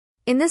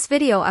In this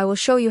video I will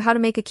show you how to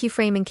make a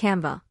keyframe in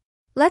Canva.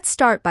 Let's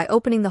start by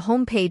opening the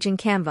home page in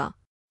Canva.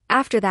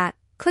 After that,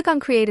 click on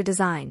Create a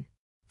Design.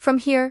 From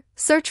here,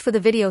 search for the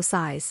video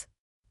size.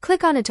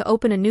 Click on it to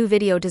open a new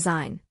video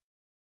design.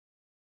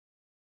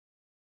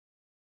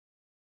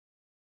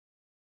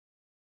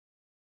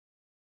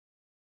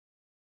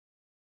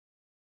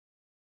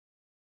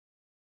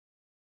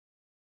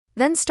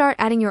 Then start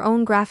adding your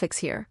own graphics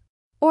here.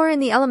 Or in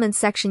the Elements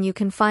section you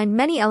can find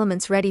many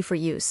elements ready for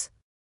use.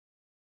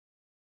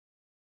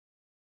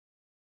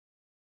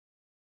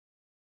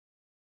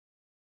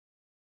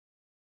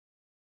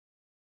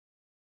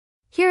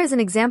 Here is an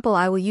example.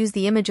 I will use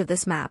the image of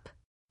this map.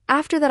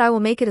 After that I will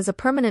make it as a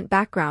permanent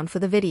background for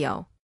the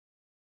video.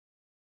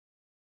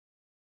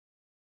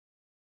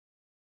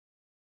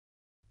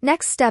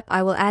 Next step,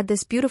 I will add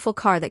this beautiful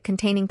car that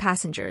containing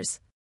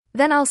passengers.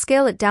 Then I'll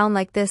scale it down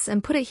like this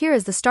and put it here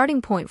as the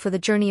starting point for the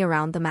journey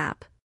around the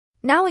map.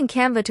 Now in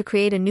Canva, to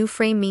create a new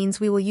frame means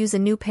we will use a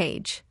new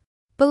page.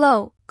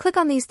 Below, click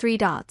on these 3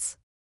 dots.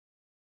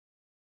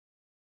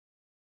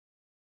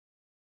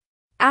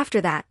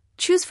 After that,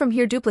 choose from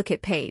here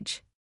Duplicate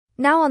Page.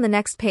 Now on the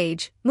next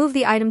page, move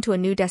the item to a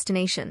new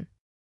destination.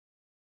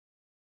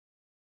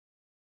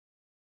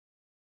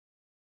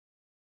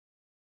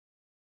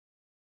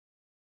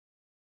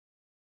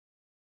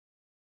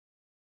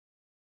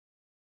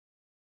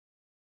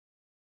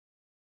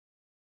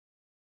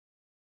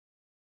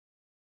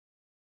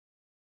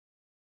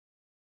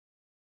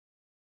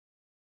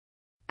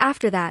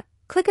 After that,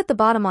 click at the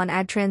bottom on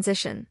Add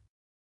Transition.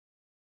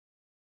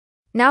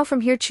 Now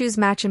from here choose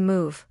Match and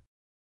Move.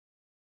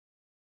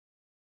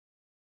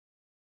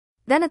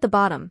 Then at the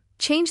bottom,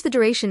 change the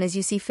duration as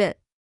you see fit.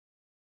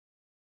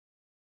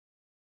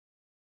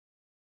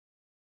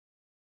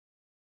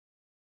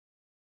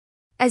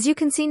 As you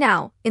can see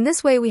now, in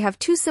this way we have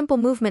 2 simple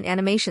movement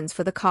animations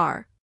for the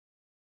car.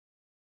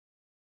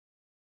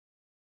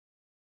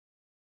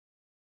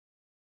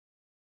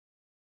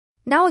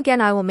 Now again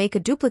I will make a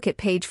duplicate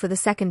page for the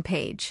second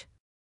page.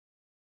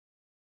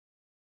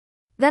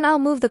 Then I'll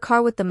move the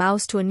car with the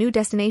mouse to a new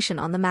destination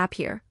on the map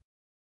here.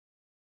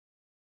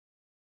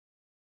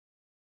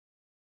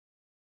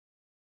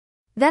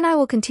 Then I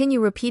will continue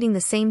repeating the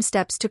same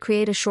steps to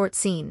create a short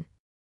scene.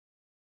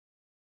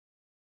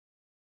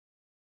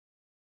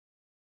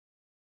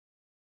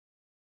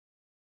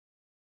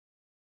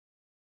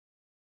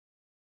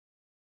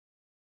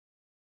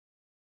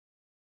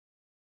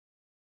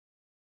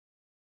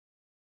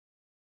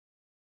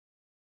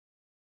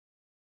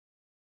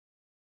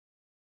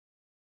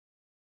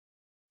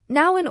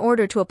 Now in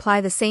order to apply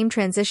the same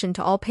transition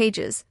to all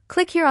pages,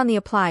 click here on the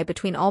Apply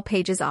Between All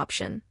Pages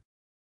option.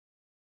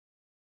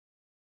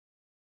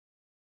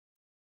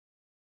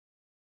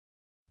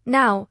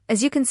 Now,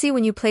 as you can see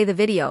when you play the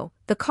video,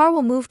 the car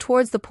will move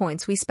towards the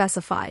points we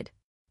specified.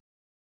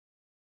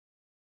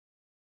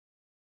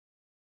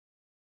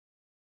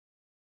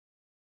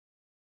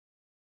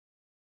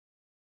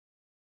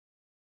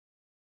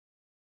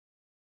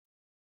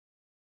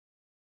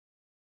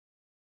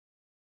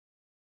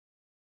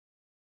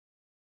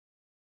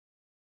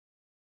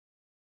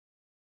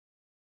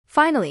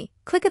 Finally,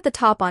 click at the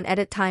top on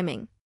Edit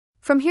Timing.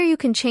 From here you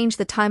can change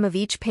the time of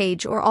each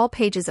page or all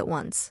pages at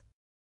once.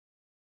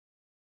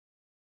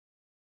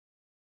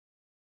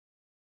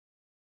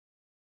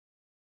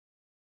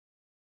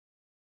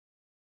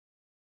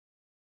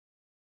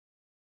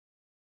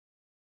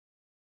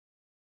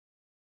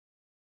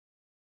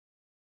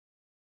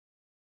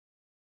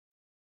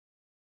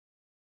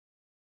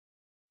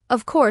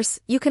 Of course,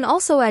 you can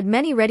also add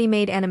many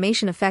ready-made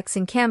animation effects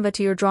in Canva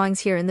to your drawings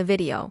here in the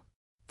video.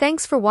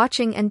 Thanks for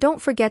watching and don't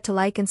forget to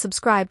like and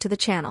subscribe to the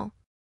channel.